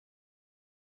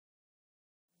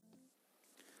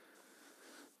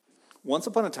Once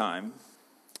upon a time,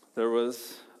 there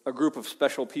was a group of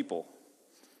special people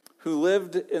who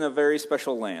lived in a very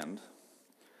special land.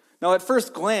 Now, at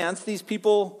first glance, these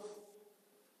people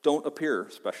don't appear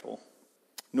special,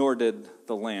 nor did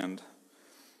the land.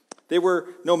 They were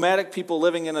nomadic people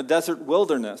living in a desert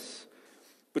wilderness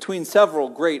between several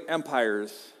great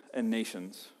empires and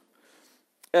nations.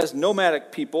 As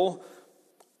nomadic people,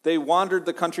 they wandered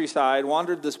the countryside,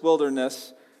 wandered this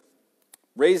wilderness,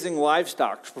 raising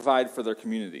livestock to provide for their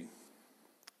community.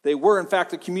 They were, in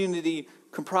fact, a community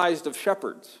comprised of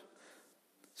shepherds.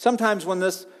 Sometimes when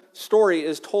this story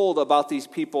is told about these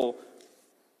people,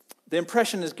 the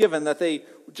impression is given that they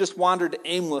just wandered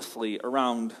aimlessly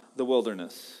around the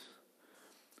wilderness.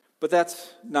 But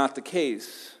that's not the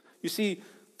case. You see,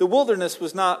 the wilderness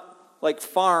was not like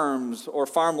farms or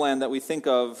farmland that we think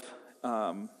of,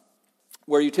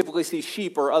 where you typically see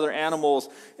sheep or other animals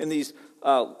in these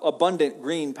abundant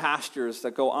green pastures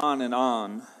that go on and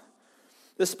on.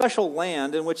 This special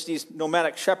land in which these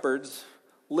nomadic shepherds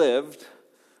lived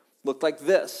looked like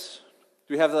this.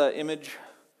 Do we have the image?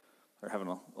 We're having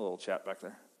a little chat back there.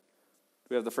 Do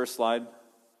we have the first slide?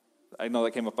 I know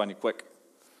that came up on you quick.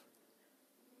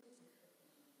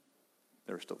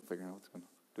 They were still figuring out what's going on.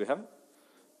 Do we have it?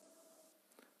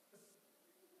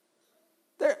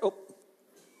 There. Oh.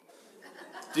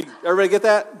 Did everybody get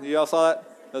that? You all saw that?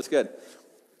 That's good.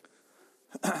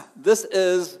 This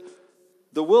is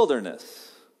the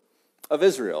wilderness of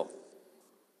Israel.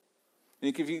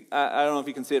 And I don't know if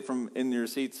you can see it from in your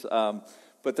seats,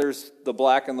 but there's the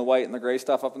black and the white and the gray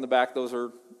stuff up in the back. Those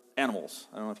are animals.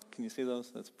 I don't know can you see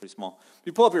those? That's pretty small. If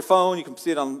you pull up your phone, you can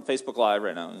see it on Facebook Live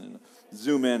right now.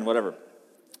 Zoom in, whatever.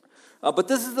 But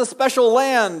this is the special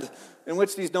land in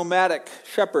which these nomadic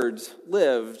shepherds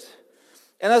lived.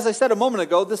 And as I said a moment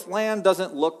ago, this land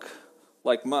doesn't look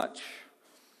like much.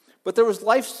 But there was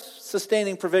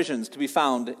life-sustaining provisions to be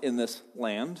found in this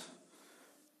land.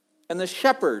 And the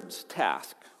shepherd's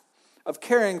task of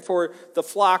caring for the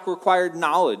flock required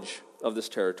knowledge of this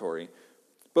territory.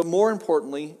 But more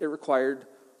importantly, it required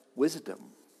wisdom.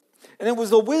 And it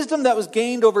was the wisdom that was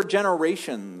gained over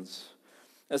generations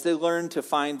as they learned to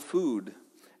find food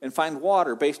and find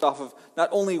water based off of not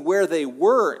only where they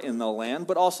were in the land,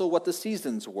 but also what the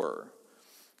seasons were,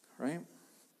 right?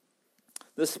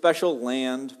 This special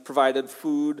land provided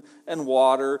food and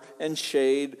water and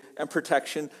shade and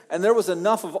protection, and there was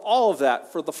enough of all of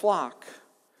that for the flock.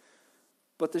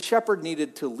 But the shepherd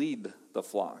needed to lead the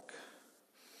flock.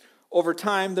 Over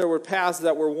time, there were paths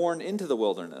that were worn into the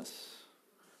wilderness.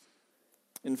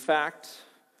 In fact,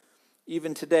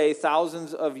 even today,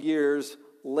 thousands of years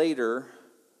later,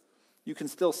 you can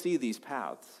still see these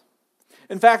paths.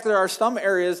 In fact, there are some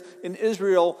areas in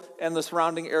Israel and the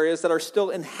surrounding areas that are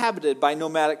still inhabited by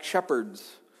nomadic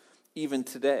shepherds even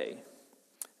today.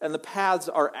 And the paths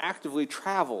are actively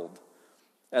traveled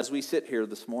as we sit here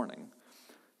this morning.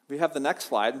 We have the next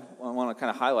slide. I want to kind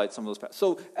of highlight some of those paths.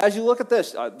 So as you look at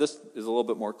this, this is a little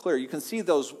bit more clear. You can see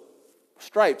those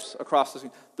stripes across the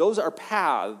screen. Those are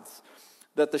paths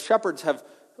that the shepherds have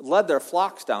led their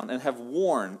flocks down and have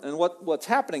worn. And what's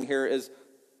happening here is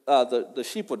the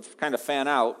sheep would kind of fan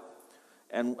out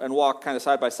and walk kind of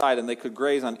side by side, and they could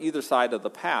graze on either side of the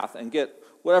path and get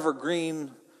whatever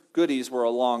green goodies were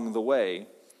along the way.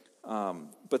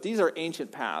 But these are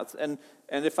ancient paths. And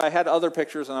if I had other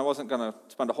pictures, and I wasn't going to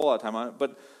spend a whole lot of time on it,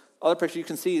 but other pictures, you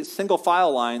can see single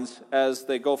file lines as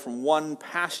they go from one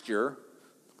pasture,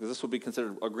 because this would be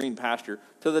considered a green pasture,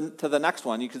 to the next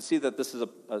one. You can see that this is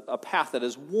a path that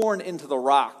is worn into the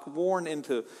rock, worn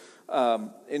into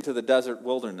the desert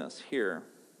wilderness here.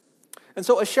 And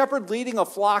so a shepherd leading a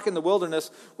flock in the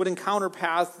wilderness would encounter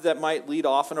paths that might lead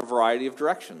off in a variety of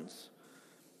directions.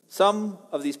 Some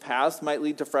of these paths might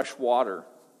lead to fresh water.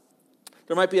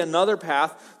 There might be another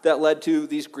path that led to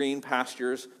these green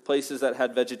pastures, places that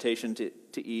had vegetation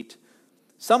to eat.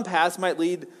 Some paths might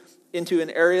lead into an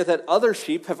area that other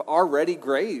sheep have already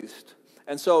grazed.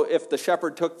 And so if the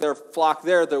shepherd took their flock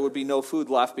there would be no food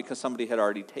left because somebody had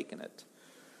already taken it.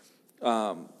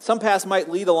 Some paths might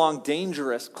lead along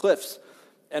dangerous cliffs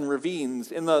and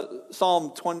ravines. In the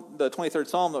the 23rd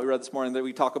Psalm that we read this morning, that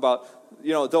we talk about,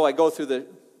 though I go through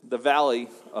the valley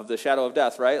of the shadow of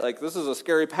death, right? Like, this is a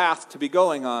scary path to be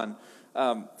going on.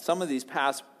 Some of these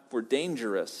paths were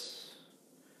dangerous.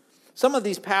 Some of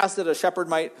these paths that a shepherd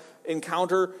might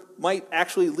encounter might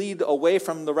actually lead away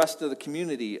from the rest of the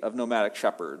community of nomadic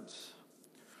shepherds,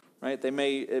 right? It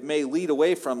may lead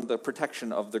away from the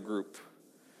protection of the group.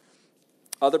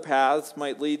 Other paths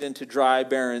might lead into dry,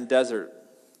 barren desert.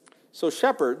 So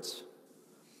shepherds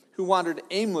who wandered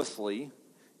aimlessly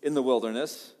in the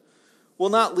wilderness will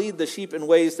not lead the sheep in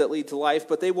ways that lead to life,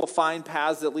 but they will find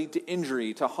paths that lead to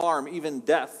injury, to harm, even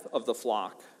death of the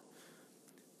flock.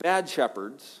 Bad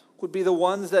shepherds would be the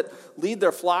ones that lead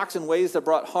their flocks in ways that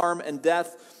brought harm and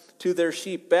death to their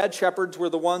sheep. Bad shepherds were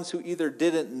the ones who either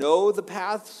didn't know the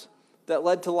paths that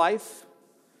led to life,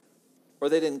 or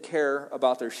they didn't care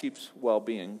about their sheep's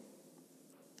well-being.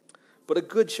 But a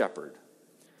good shepherd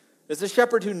is a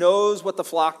shepherd who knows what the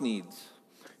flock needs.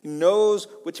 He knows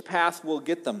which path will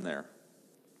get them there.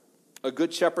 A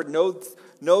good shepherd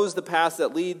knows the paths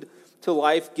that lead to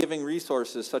life-giving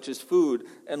resources such as food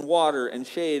and water and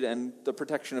shade and the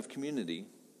protection of community.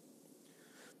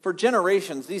 For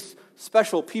generations, these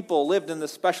special people lived in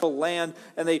this special land,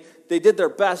 and they did their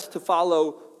best to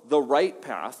follow the right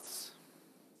paths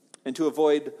and to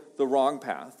avoid the wrong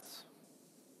paths.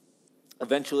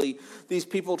 Eventually, these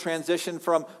people transitioned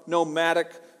from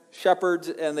nomadic shepherds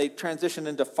and they transitioned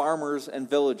into farmers and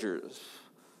villagers.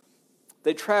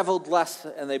 They traveled less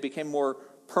and they became more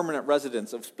permanent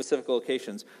residents of specific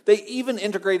locations. They even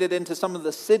integrated into some of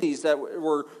the cities that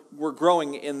were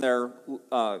growing in their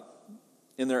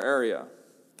area.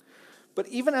 But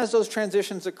even as those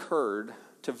transitions occurred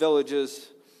to villages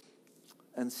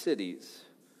and cities,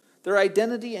 their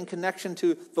identity and connection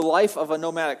to the life of a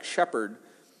nomadic shepherd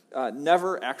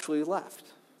never actually left.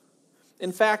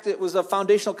 In fact, it was a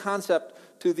foundational concept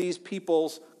to these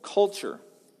people's culture.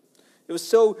 It was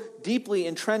so deeply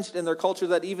entrenched in their culture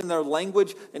that even their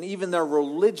language and even their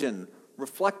religion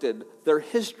reflected their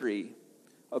history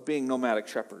of being nomadic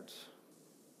shepherds.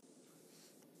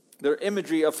 Their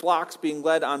imagery of flocks being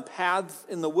led on paths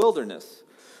in the wilderness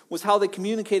was how they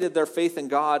communicated their faith in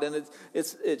God, and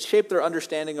it shaped their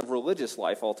understanding of religious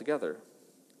life altogether.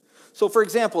 So, for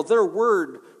example, their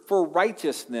word for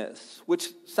righteousness,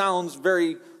 which sounds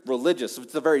very religious,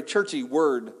 it's a very churchy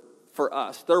word for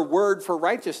us. Their word for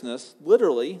righteousness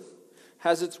literally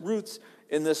has its roots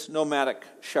in this nomadic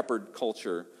shepherd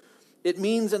culture. It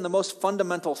means, in the most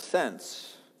fundamental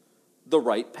sense, the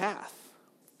right path.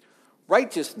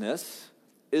 Righteousness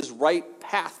is right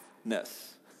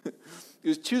pathness. It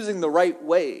was choosing the right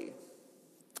way.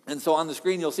 And so on the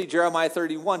screen you'll see Jeremiah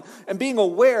 31. And being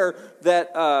aware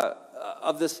that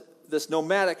of this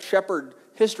nomadic shepherd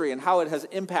history and how it has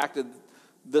impacted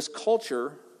this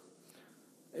culture,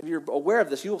 if you're aware of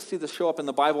this, you will see this show up in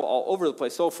the Bible all over the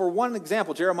place. So for one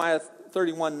example, Jeremiah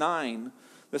 31:9,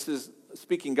 this is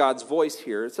speaking God's voice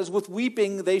here. It says, "With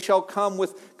weeping they shall come,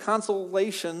 with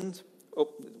consolations." Oh,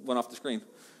 it went off the screen.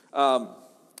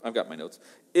 I've got my notes.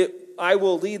 I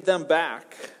will lead them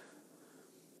back.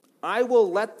 I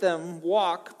will let them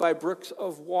walk by brooks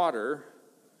of water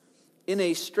in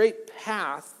a straight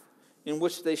path in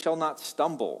which they shall not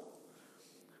stumble.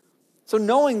 So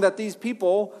knowing that these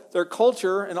people, their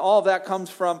culture and all of that comes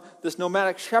from this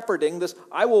nomadic shepherding,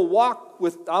 I will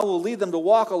lead them to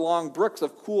walk along brooks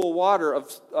of cool water,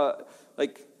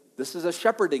 this is a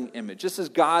shepherding image. This is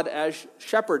God as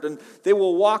shepherd. And they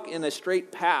will walk in a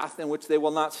straight path in which they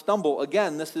will not stumble.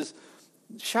 Again, this is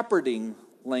shepherding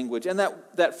language. And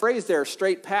that phrase there,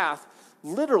 straight path,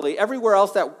 literally everywhere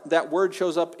else that word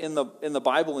shows up in the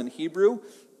Bible in Hebrew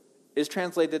is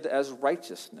translated as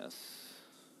righteousness.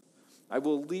 I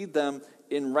will lead them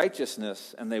in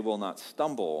righteousness and they will not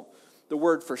stumble. The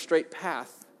word for straight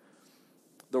path,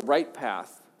 the right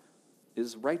path,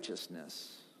 is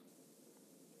righteousness.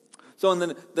 So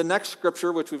in the next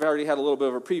scripture, which we've already had a little bit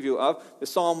of a preview of, is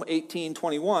Psalm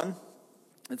 18:21.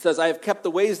 It says, "I have kept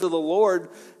the ways of the Lord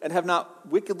and have not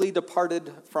wickedly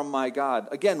departed from my God."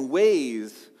 Again,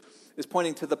 ways is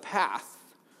pointing to the path,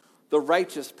 the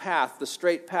righteous path, the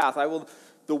straight path.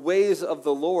 The ways of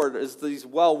the Lord is these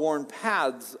well-worn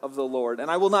paths of the Lord,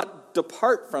 and I will not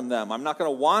depart from them. I'm not going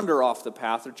to wander off the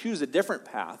path or choose a different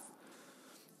path.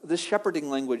 This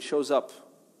shepherding language shows up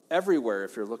everywhere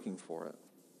if you're looking for it.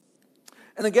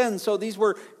 And again, so these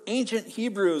were ancient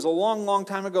Hebrews. A long, long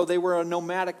time ago, they were a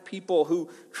nomadic people who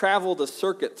traveled a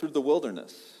circuit through the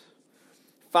wilderness,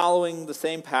 following the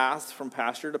same paths from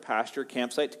pasture to pasture,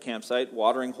 campsite to campsite,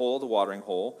 watering hole to watering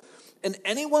hole. And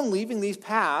anyone leaving these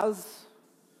paths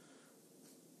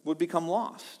would become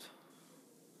lost.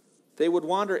 They would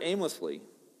wander aimlessly.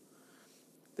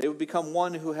 They would become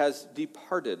one who has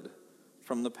departed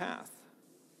from the path.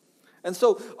 And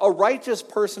so a righteous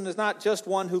person is not just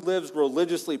one who lives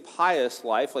religiously pious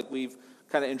life, like we've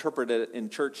kind of interpreted it in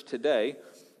church today.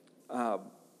 A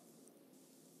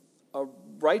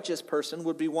righteous person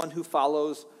would be one who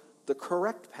follows the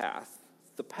correct path,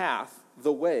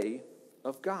 the way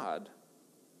of God.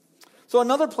 So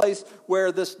another place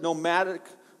where this nomadic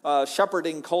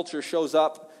shepherding culture shows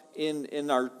up in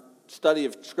our study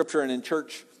of Scripture and in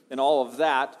church and all of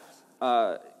that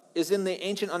is in the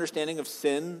ancient understanding of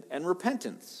sin and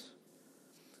repentance.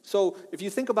 So if you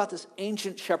think about this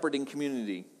ancient shepherding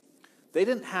community, they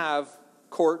didn't have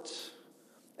courts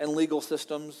and legal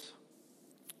systems,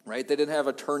 right? They didn't have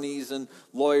attorneys and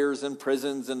lawyers and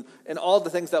prisons and all the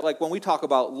things that, like, when we talk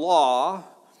about law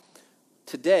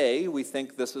today, we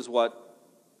think this is what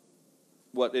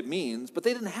it means, but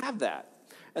they didn't have that.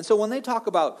 And so when they talk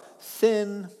about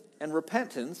sin and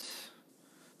repentance,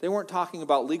 they weren't talking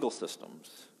about legal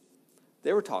systems.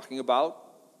 They were talking about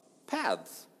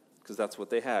paths, because that's what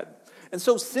they had. And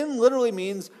so sin literally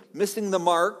means missing the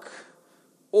mark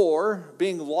or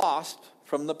being lost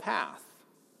from the path,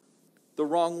 the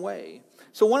wrong way.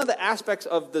 So one of the aspects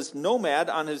of this nomad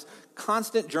on his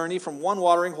constant journey from one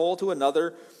watering hole to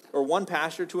another, or one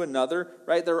pasture to another,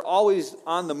 right? They're always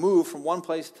on the move from one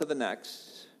place to the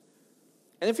next.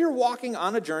 And if you're walking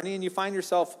on a journey and you find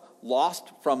yourself lost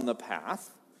from the path,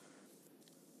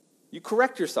 you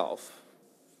correct yourself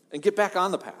and get back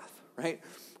on the path, right?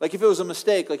 Like if it was a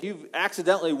mistake, like you've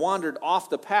accidentally wandered off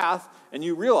the path and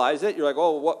you realize it, you're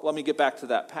like, let me get back to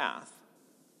that path.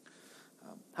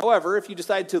 However, if you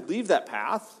decide to leave that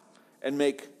path and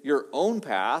make your own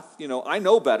path, I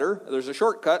know better, there's a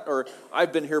shortcut, or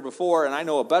I've been here before and I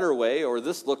know a better way, or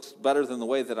this looks better than the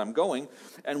way that I'm going,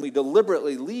 and we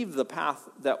deliberately leave the path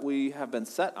that we have been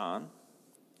set on,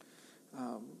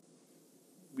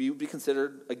 we would be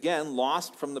considered, again,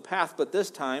 lost from the path, but this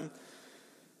time,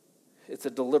 it's a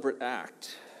deliberate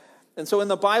act. And so in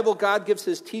the Bible, God gives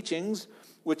his teachings,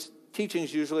 which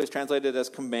teachings usually is translated as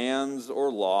commands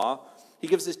or law. He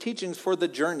gives his teachings for the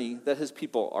journey that his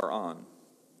people are on.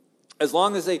 As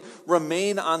long as they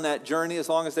remain on that journey, as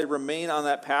long as they remain on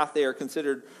that path, they are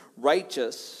considered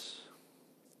righteous.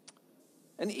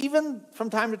 And even from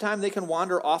time to time, they can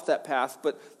wander off that path,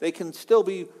 but they can still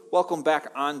be welcomed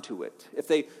back onto it if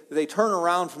they turn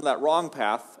around from that wrong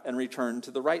path and return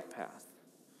to the right path.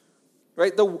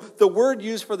 Right? The word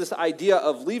used for this idea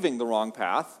of leaving the wrong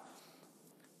path,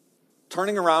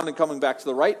 turning around and coming back to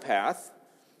the right path,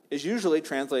 is usually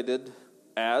translated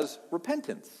as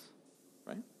repentance,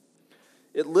 right?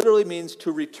 It literally means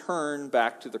to return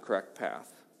back to the correct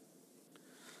path.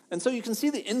 And so you can see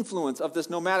the influence of this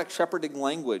nomadic shepherding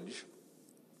language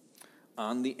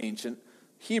on the ancient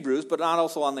Hebrews, but not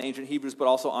also on the ancient Hebrews, but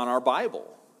also on our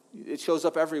Bible. It shows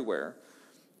up everywhere.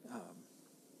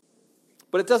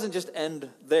 But it doesn't just end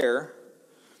there.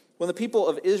 When the people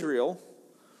of Israel,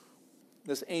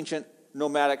 this ancient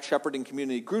nomadic shepherding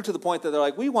community, grew to the point that they're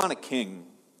like, we want a king,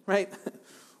 right?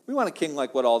 We want a king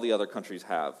like what all the other countries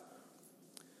have.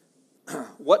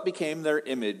 What became their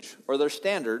image or their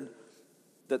standard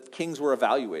that kings were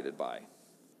evaluated by?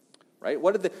 Right?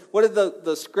 What did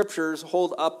the scriptures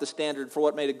hold up the standard for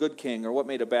what made a good king or what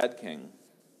made a bad king?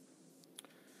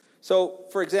 So,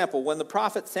 for example, when the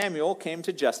prophet Samuel came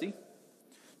to Jesse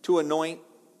to anoint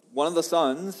one of the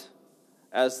sons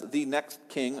as the next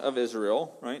king of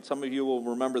Israel, right? Some of you will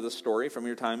remember this story from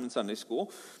your time in Sunday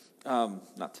school.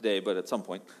 Not today, but at some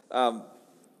point.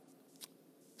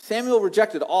 Samuel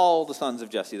rejected all the sons of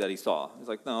Jesse that he saw. He's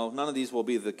like, no, none of these will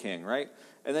be the king, right?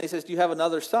 And then he says, do you have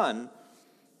another son?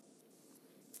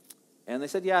 And they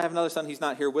said, yeah, I have another son. He's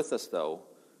not here with us, though.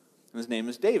 And his name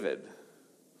is David.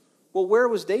 Well, where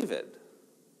was David?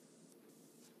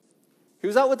 He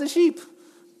was out with the sheep.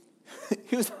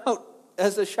 He was out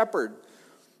as a shepherd.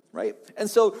 Right? And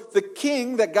so the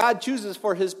king that God chooses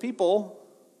for his people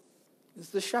is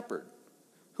the shepherd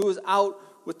who is out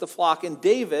with the flock. And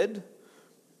David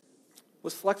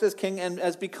was selected as king and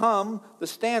has become the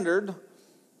standard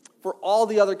for all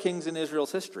the other kings in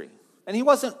Israel's history. And he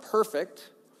wasn't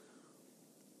perfect,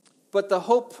 but the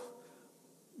hope,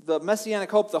 the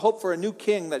messianic hope, the hope for a new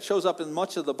king that shows up in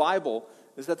much of the Bible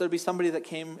is that there'd be somebody that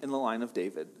came in the line of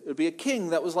David. It would be a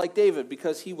king that was like David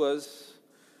because he was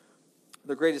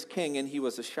the greatest king, and he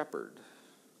was a shepherd.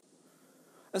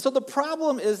 And so the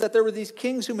problem is that there were these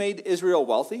kings who made Israel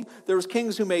wealthy. There was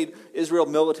kings who made Israel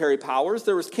military powers.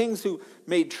 There was kings who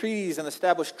made treaties and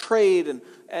established trade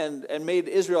and made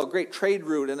Israel a great trade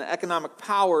route and an economic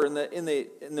power in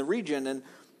the region. And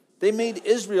they made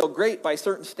Israel great by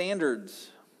certain standards.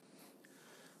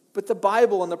 But the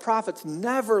Bible and the prophets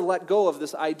never let go of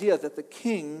this idea that the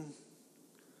king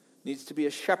needs to be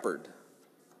a shepherd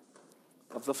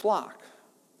of the flock.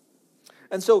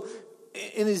 And so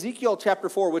in Ezekiel chapter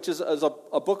 4, which is a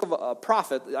book of a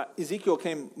prophet, Ezekiel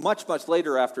came much, much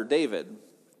later after David.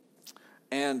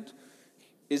 And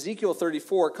Ezekiel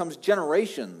 34 comes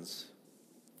generations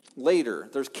later.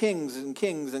 There's kings and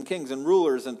kings and kings and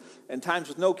rulers and times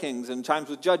with no kings and times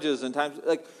with judges and times,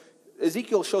 like,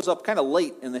 Ezekiel shows up kind of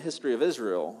late in the history of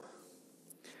Israel.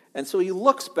 And so he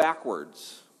looks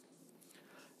backwards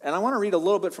And I want to read a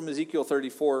little bit from Ezekiel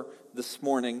 34 this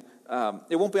morning.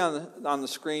 It won't be on the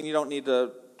screen. You don't need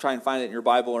to try and find it in your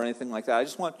Bible or anything like that. I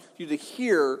just want you to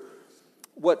hear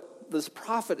what this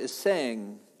prophet is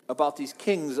saying about these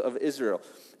kings of Israel.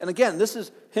 And again, this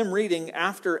is him reading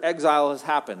after exile has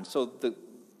happened. So the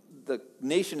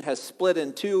nation has split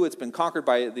in two. It's been conquered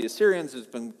by the Assyrians. It's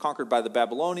been conquered by the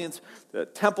Babylonians. The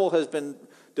temple has been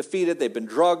defeated. They've been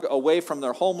dragged away from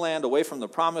their homeland, away from the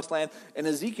promised land. And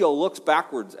Ezekiel looks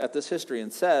backwards at this history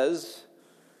and says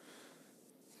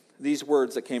these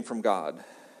words that came from God.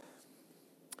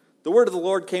 The word of the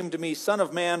Lord came to me, Son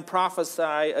of man,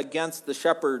 prophesy against the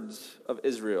shepherds of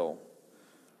Israel.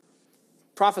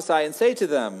 Prophesy and say to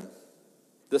them,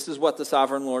 this is what the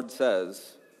sovereign Lord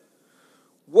says.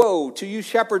 Woe to you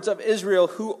shepherds of Israel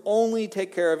who only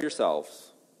take care of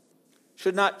yourselves.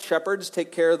 Should not shepherds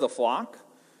take care of the flock?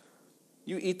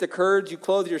 You eat the curds, you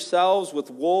clothe yourselves with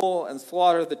wool and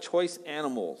slaughter the choice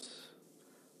animals,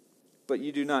 but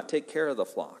you do not take care of the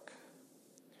flock.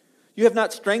 You have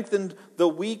not strengthened the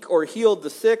weak or healed the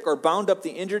sick or bound up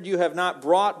the injured. You have not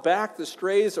brought back the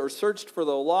strays or searched for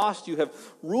the lost. You have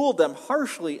ruled them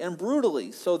harshly and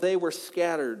brutally, so they were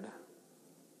scattered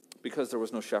because there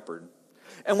was no shepherd.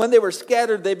 And when they were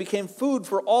scattered, they became food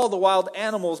for all the wild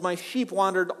animals. My sheep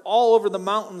wandered all over the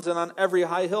mountains and on every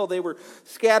high hill. They were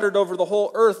scattered over the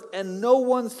whole earth, and no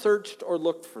one searched or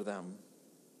looked for them.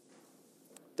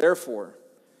 Therefore,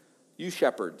 you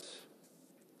shepherds,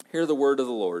 hear the word of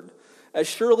the Lord. As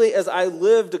surely as I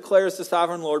live, declares the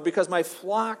sovereign Lord, because my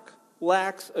flock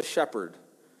lacks a shepherd,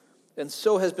 and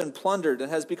so has been plundered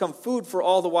and has become food for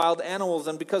all the wild animals,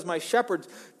 and because my shepherds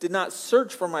did not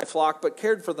search for my flock, but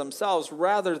cared for themselves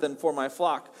rather than for my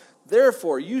flock.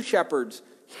 Therefore, you shepherds,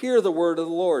 hear the word of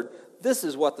the Lord. This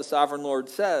is what the sovereign Lord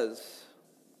says.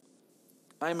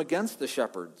 I am against the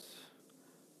shepherds,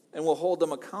 and will hold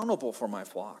them accountable for my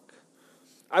flock.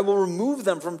 I will remove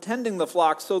them from tending the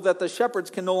flock so that the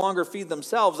shepherds can no longer feed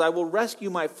themselves. I will rescue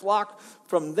my flock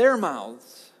from their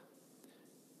mouths,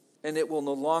 and it will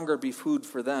no longer be food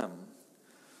for them.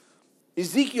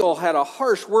 Ezekiel had a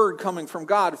harsh word coming from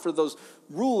God for those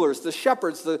rulers, the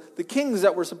shepherds, the kings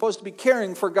that were supposed to be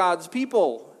caring for God's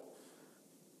people.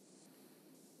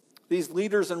 These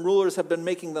leaders and rulers have been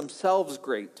making themselves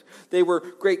great. They were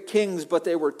great kings, but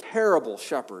they were terrible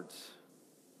shepherds.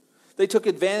 They took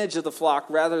advantage of the flock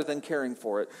rather than caring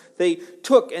for it. They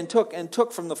took and took and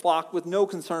took from the flock with no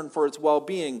concern for its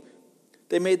well-being.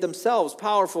 They made themselves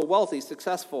powerful, wealthy,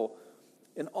 successful,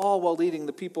 and all while leading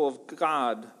the people of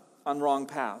God on wrong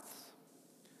paths.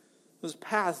 Those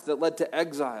paths that led to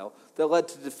exile, that led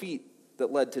to defeat,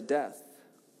 that led to death.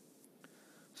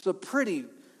 It's a pretty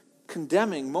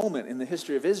condemning moment in the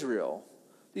history of Israel.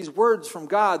 These words from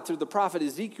God through the prophet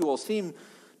Ezekiel seem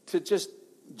to just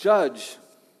judge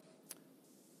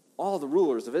all the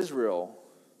rulers of Israel.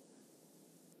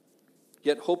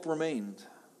 Yet hope remained.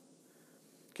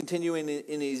 Continuing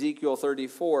in Ezekiel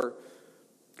 34,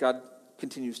 God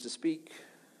continues to speak.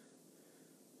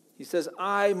 He says,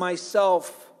 I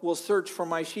myself will search for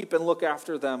my sheep and look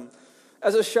after them.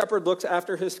 As a shepherd looks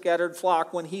after his scattered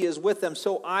flock when he is with them,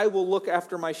 so I will look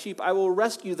after my sheep. I will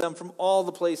rescue them from all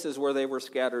the places where they were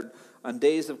scattered on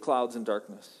days of clouds and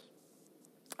darkness.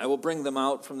 I will bring them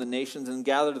out from the nations and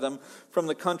gather them from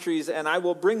the countries, and I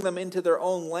will bring them into their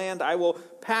own land. I will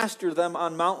pasture them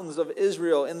on mountains of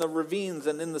Israel, in the ravines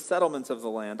and in the settlements of the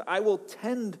land. I will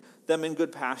tend them in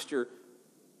good pasture,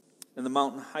 and the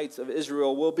mountain heights of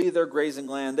Israel will be their grazing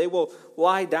land. They will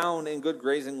lie down in good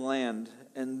grazing land,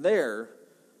 and there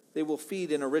they will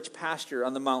feed in a rich pasture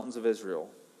on the mountains of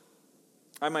Israel.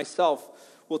 I myself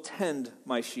will tend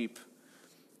my sheep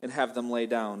and have them lay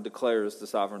down, declares the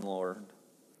sovereign Lord.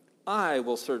 I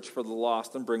will search for the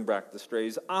lost and bring back the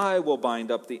strays. I will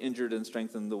bind up the injured and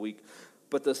strengthen the weak.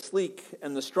 But the sleek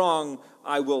and the strong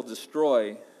I will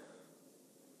destroy.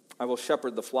 I will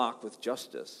shepherd the flock with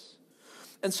justice.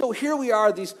 And so here we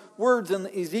are, these words in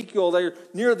Ezekiel. They're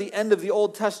near the end of the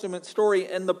Old Testament story,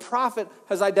 and the prophet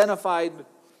has identified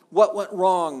what went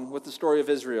wrong with the story of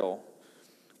Israel.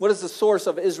 What is the source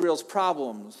of Israel's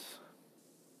problems?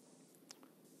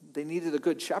 They needed a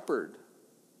good shepherd.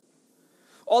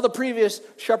 All the previous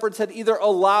shepherds had either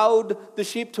allowed the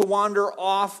sheep to wander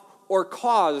off or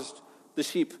caused the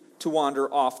sheep to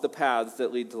wander off the paths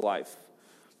that lead to life.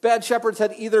 Bad shepherds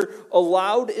had either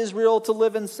allowed Israel to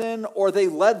live in sin or they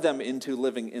led them into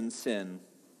living in sin.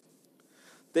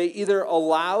 They either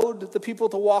allowed the people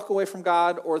to walk away from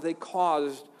God or they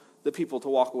caused the people to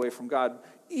walk away from God.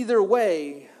 Either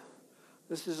way,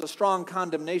 this is a strong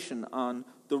condemnation on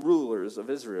the rulers of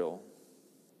Israel.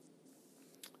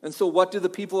 And so what do the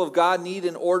people of God need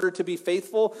in order to be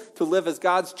faithful, to live as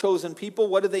God's chosen people?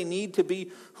 What do they need to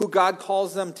be who God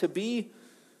calls them to be?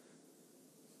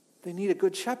 They need a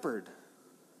good shepherd.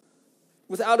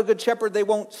 Without a good shepherd, they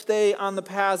won't stay on the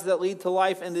paths that lead to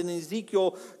life. And in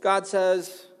Ezekiel, God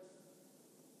says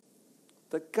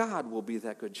that God will be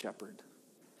that good shepherd.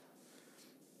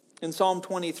 In Psalm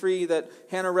 23 that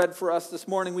Hannah read for us this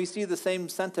morning, we see the same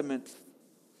sentiment.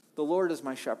 The Lord is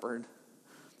my shepherd.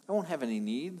 I won't have any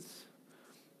needs.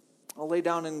 I'll lay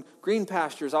down in green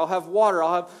pastures. I'll have water.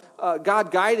 I'll have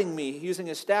God guiding me using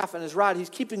his staff and his rod. He's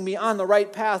keeping me on the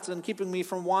right paths and keeping me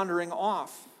from wandering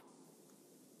off.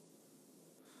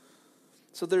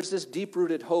 So there's this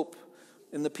deep-rooted hope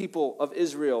in the people of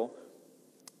Israel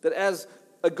that as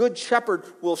a good shepherd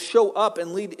will show up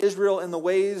and lead Israel in the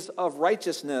ways of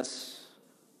righteousness,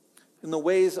 in the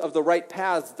ways of the right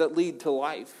paths that lead to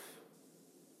life.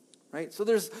 Right? So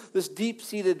there's this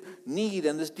deep-seated need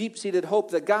and this deep-seated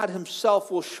hope that God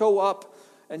himself will show up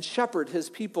and shepherd his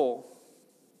people.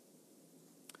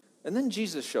 And then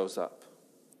Jesus shows up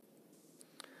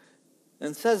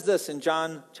and says this in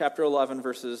John chapter 10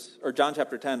 verses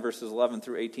 11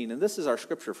 through 18. And this is our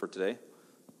scripture for today.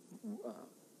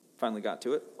 Finally got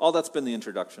to it. All that's been the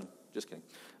introduction. Just kidding.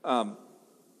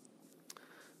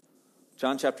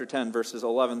 John chapter 10 verses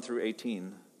 11 through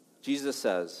 18. Jesus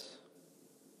says,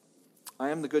 I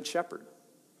am the good shepherd.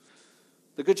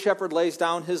 The good shepherd lays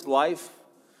down his life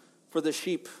for the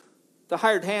sheep. The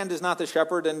hired hand is not the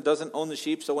shepherd and doesn't own the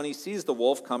sheep, so when he sees the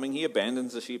wolf coming, he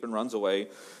abandons the sheep and runs away.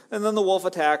 And then the wolf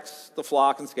attacks the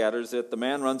flock and scatters it. The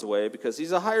man runs away because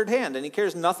he's a hired hand and he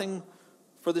cares nothing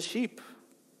for the sheep.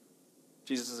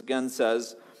 Jesus again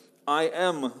says, I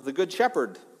am the good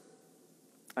shepherd.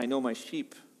 I know my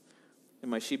sheep,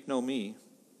 and my sheep know me.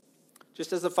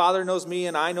 Just as the Father knows me,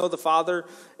 and I know the Father,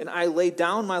 and I lay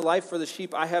down my life for the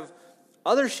sheep. I have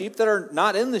other sheep that are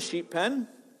not in the sheep pen.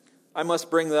 I must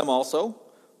bring them also.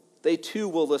 They too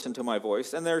will listen to my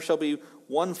voice, and there shall be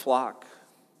one flock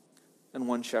and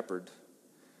one shepherd.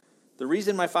 The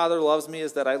reason my Father loves me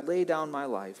is that I lay down my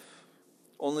life,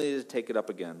 only to take it up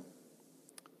again.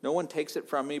 No one takes it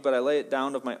from me, but I lay it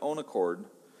down of my own accord.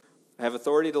 I have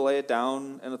authority to lay it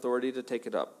down and authority to take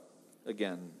it up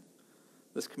again.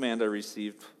 This command I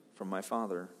received from my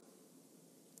Father.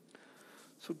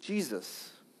 So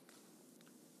Jesus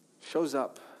shows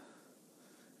up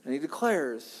and he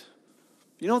declares,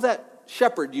 you know that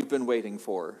shepherd you've been waiting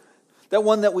for? That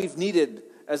one that we've needed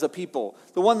as a people.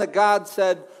 The one that God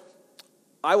said,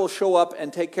 I will show up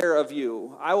and take care of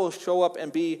you. I will show up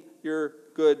and be your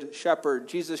good shepherd.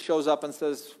 Jesus shows up and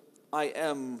says, I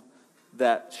am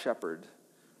that shepherd.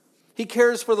 He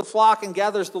cares for the flock and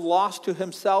gathers the lost to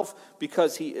himself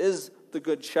because he is the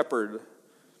good shepherd.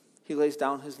 He lays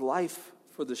down his life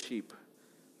for the sheep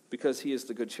because he is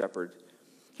the good shepherd.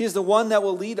 He is the one that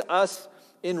will lead us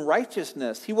in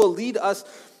righteousness. He will lead us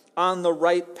on the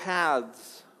right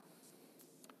paths.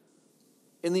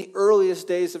 In the earliest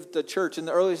days of the church, in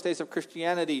the earliest days of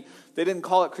Christianity, they didn't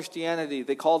call it Christianity.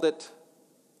 They called it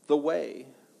the way.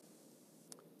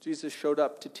 Jesus showed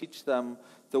up to teach them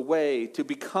the way, to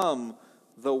become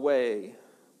the way.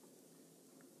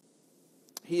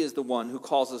 He is the one who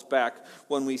calls us back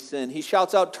when we sin. He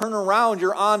shouts out, turn around,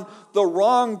 you're on the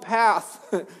wrong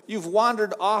path. You've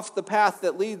wandered off the path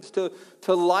that leads to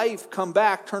life. Come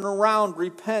back, turn around,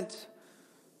 repent.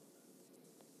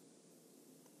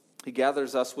 He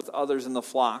gathers us with others in the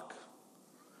flock.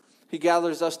 He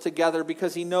gathers us together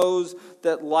because he knows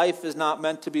that life is not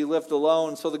meant to be lived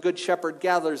alone. So the good shepherd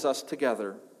gathers us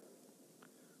together.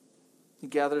 He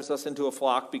gathers us into a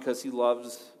flock because he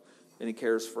loves and he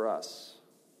cares for us.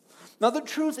 Now the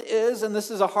truth is, and this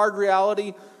is a hard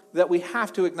reality that we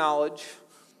have to acknowledge,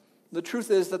 the truth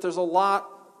is that there's a lot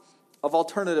of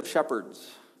alternative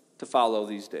shepherds to follow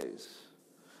these days.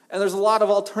 And there's a lot of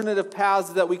alternative paths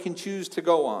that we can choose to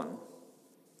go on.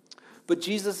 But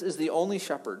Jesus is the only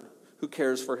shepherd who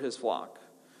cares for his flock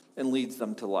and leads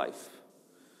them to life.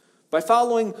 By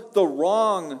following the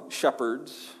wrong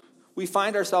shepherds, we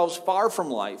find ourselves far from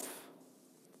life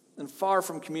and far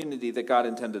from community that God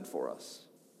intended for us.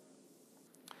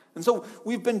 And so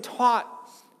we've been taught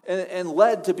and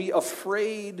led to be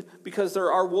afraid because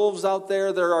there are wolves out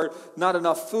there, there are not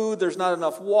enough food, there's not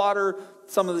enough water.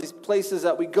 Some of these places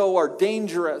that we go are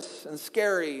dangerous and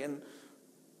scary, and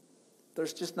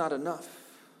there's just not enough.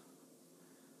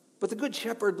 But the Good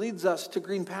Shepherd leads us to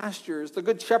green pastures. The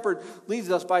Good Shepherd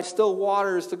leads us by still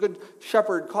waters. The Good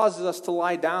Shepherd causes us to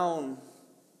lie down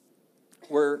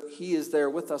where he is there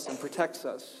with us and protects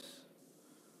us.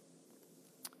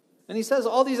 And he says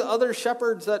all these other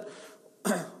shepherds that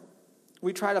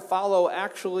we try to follow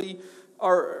actually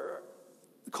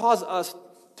cause us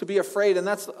to be afraid, and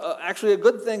that's actually a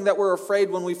good thing that we're afraid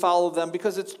when we follow them,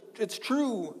 because it's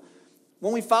true.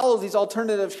 When we follow these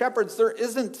alternative shepherds, there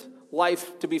isn't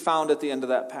life to be found at the end of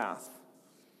that path.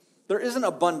 There isn't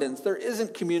abundance, there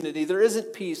isn't community, there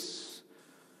isn't peace.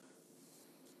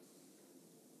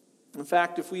 In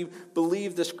fact, if we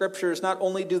believe the scriptures, not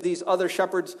only do these other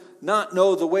shepherds not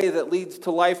know the way that leads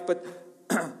to life, but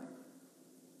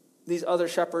these other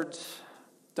shepherds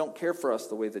don't care for us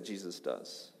the way that Jesus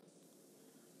does.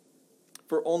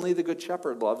 For only the good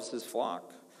shepherd loves his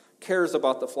flock, cares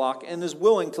about the flock, and is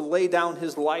willing to lay down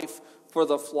his life for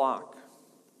the flock.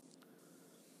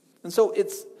 And so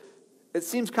it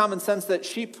seems common sense that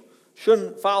sheep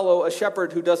shouldn't follow a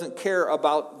shepherd who doesn't care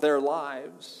about their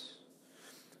lives.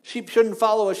 Sheep shouldn't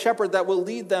follow a shepherd that will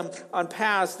lead them on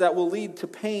paths that will lead to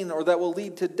pain or that will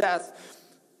lead to death.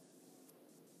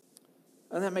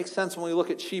 And that makes sense when we look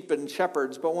at sheep and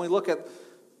shepherds, but when we look at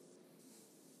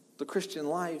the Christian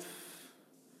life,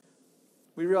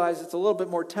 we realize it's a little bit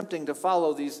more tempting to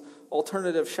follow these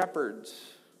alternative shepherds.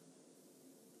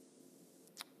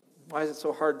 Why is it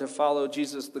so hard to follow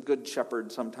Jesus, the good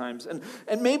shepherd, sometimes? And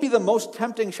maybe the most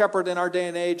tempting shepherd in our day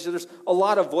and age, there's a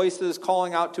lot of voices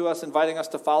calling out to us, inviting us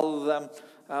to follow them,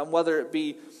 whether it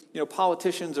be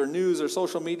politicians or news or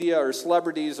social media or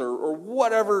celebrities or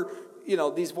whatever.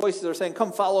 These voices are saying,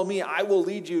 come follow me, I will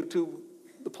lead you to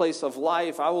the place of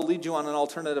life, I will lead you on an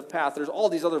alternative path. There's all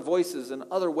these other voices and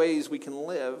other ways we can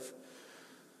live.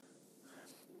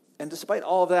 And despite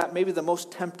all of that, maybe the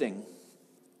most tempting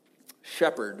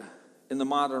shepherd in the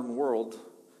modern world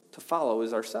to follow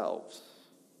is ourselves.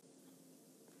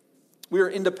 We are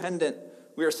independent.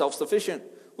 We are self-sufficient.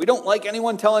 We don't like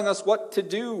anyone telling us what to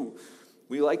do.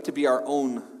 We like to be our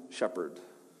own shepherd,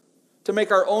 to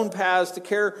make our own paths, to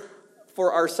care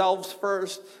for ourselves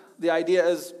first. The idea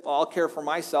is, I'll care for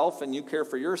myself and you care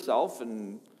for yourself,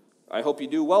 and I hope you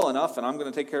do well enough, and I'm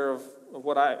going to take care of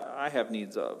what I have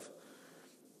needs of.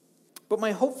 But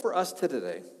my hope for us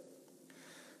today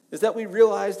is that we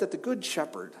realize that the good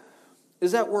shepherd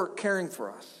is at work caring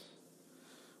for us,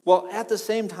 while at the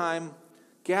same time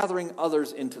gathering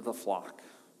others into the flock.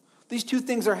 These two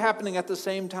things are happening at the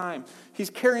same time. He's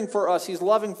caring for us, he's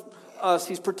loving us,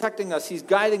 he's protecting us, he's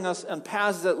guiding us on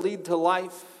paths that lead to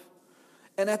life.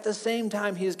 And at the same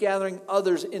time, he is gathering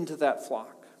others into that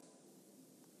flock.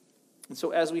 And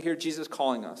so as we hear Jesus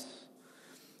calling us,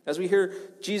 as we hear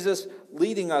Jesus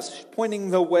leading us,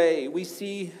 pointing the way, we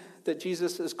see that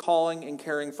Jesus is calling and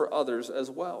caring for others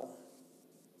as well.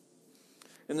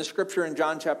 In the scripture in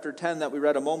John chapter 10 that we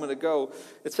read a moment ago,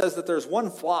 it says that there's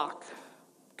one flock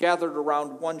gathered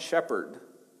around one shepherd.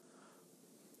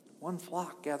 One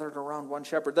flock gathered around one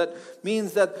shepherd. That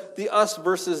means that the us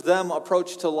versus them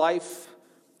approach to life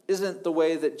isn't the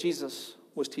way that Jesus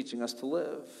was teaching us to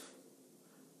live.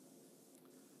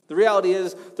 The reality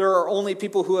is there are only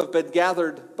people who have been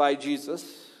gathered by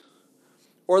Jesus,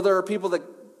 or there are people that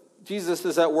Jesus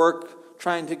is at work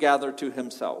trying to gather to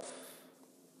himself.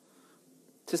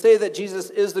 To say that Jesus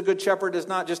is the good shepherd is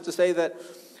not just to say that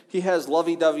he has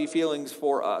lovey-dovey feelings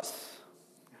for us.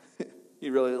 He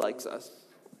really likes us.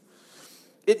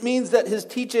 It means that his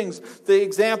teachings, the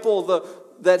example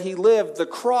that he lived, the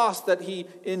cross that he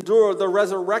endured, the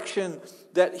resurrection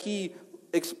that he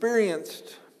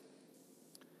experienced,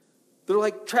 they're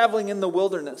like traveling in the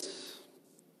wilderness,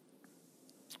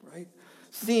 right?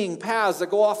 Seeing paths that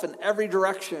go off in every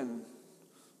direction.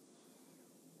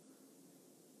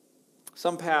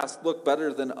 Some paths look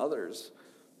better than others,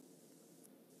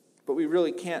 but we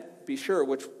really can't be sure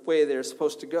which way they're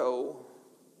supposed to go.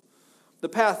 The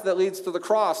path that leads to the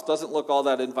cross doesn't look all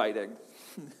that inviting.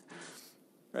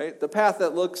 Right? The path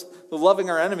that looks, the loving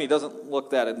our enemy doesn't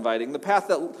look that inviting. The path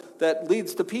that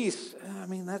leads to peace,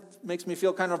 that makes me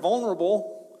feel kind of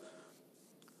vulnerable.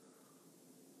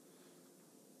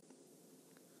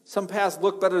 Some paths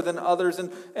look better than others,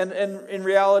 and in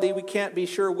reality, we can't be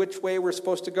sure which way we're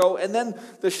supposed to go. And then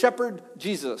the shepherd,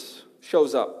 Jesus,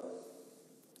 shows up,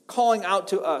 calling out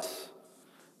to us,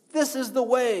 this is the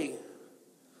way.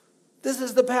 This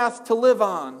is the path to live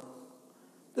on.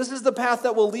 This is the path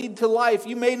that will lead to life.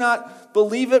 You may not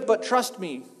believe it, but trust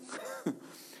me.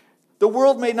 The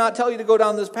world may not tell you to go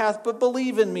down this path, but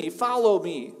believe in me. Follow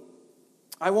me.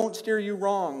 I won't steer you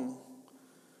wrong.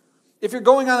 If you're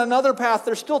going on another path,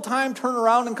 there's still time. Turn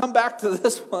around and come back to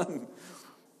this one.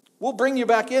 We'll bring you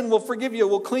back in. We'll forgive you.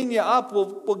 We'll clean you up.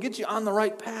 We'll get you on the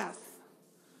right path.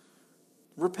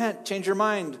 Repent. Change your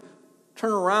mind.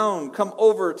 Turn around. Come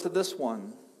over to this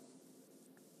one.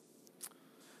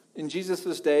 In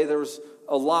Jesus' day, there was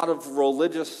a lot of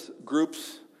religious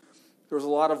groups. There was a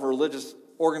lot of religious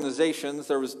organizations.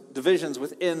 There was divisions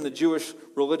within the Jewish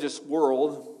religious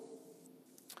world.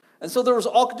 And so there was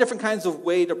all different kinds of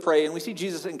way to pray. And we see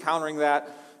Jesus encountering that,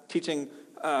 teaching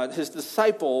his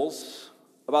disciples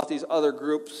about these other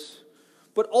groups.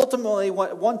 But ultimately,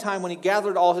 one time when he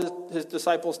gathered all his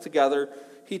disciples together,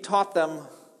 he taught them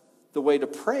the way to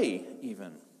pray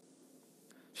even.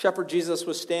 Shepherd Jesus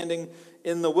was standing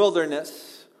in the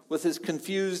wilderness with his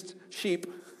confused sheep.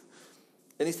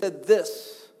 And he said,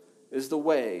 this is the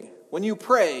way. When you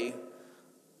pray,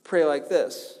 pray like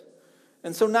this.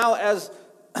 And so now as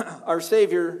our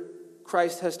Savior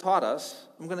Christ has taught us,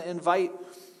 I'm going to invite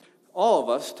all of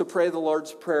us to pray the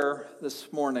Lord's Prayer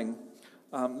this morning.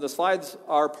 The slides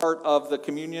are part of the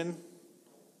communion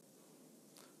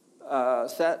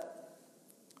set.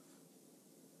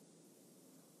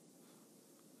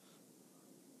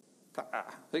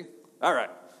 See? All right.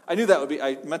 I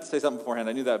meant to say something beforehand.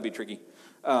 I knew that would be tricky.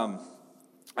 I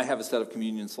have a set of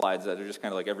communion slides that are just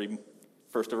kind of like every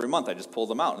month. I just pull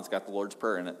them out, and it's got the Lord's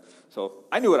Prayer in it. So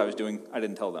I knew what I was doing. I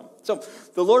didn't tell them. So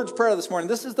the Lord's Prayer this morning,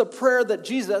 this is the prayer that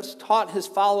Jesus taught his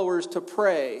followers to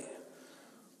pray.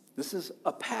 This is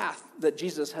a path that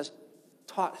Jesus has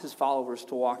taught his followers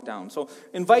to walk down. So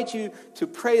I invite you to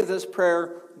pray this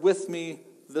prayer with me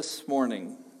this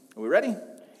morning. Are we ready?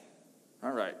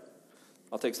 All right.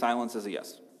 I'll take silence as a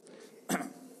yes.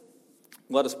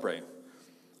 Let us pray.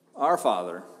 Our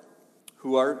Father,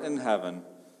 who art in heaven,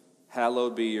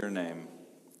 hallowed be your name.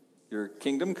 Your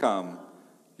kingdom come,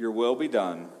 your will be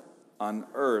done, on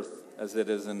earth as it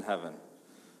is in heaven.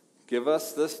 Give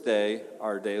us this day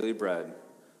our daily bread.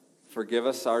 Forgive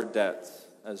us our debts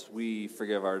as we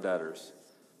forgive our debtors.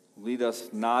 Lead us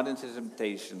not into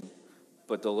temptation,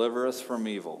 but deliver us from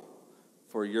evil.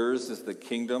 For yours is the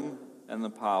kingdom and the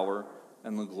power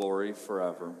and the glory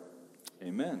forever.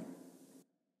 Amen.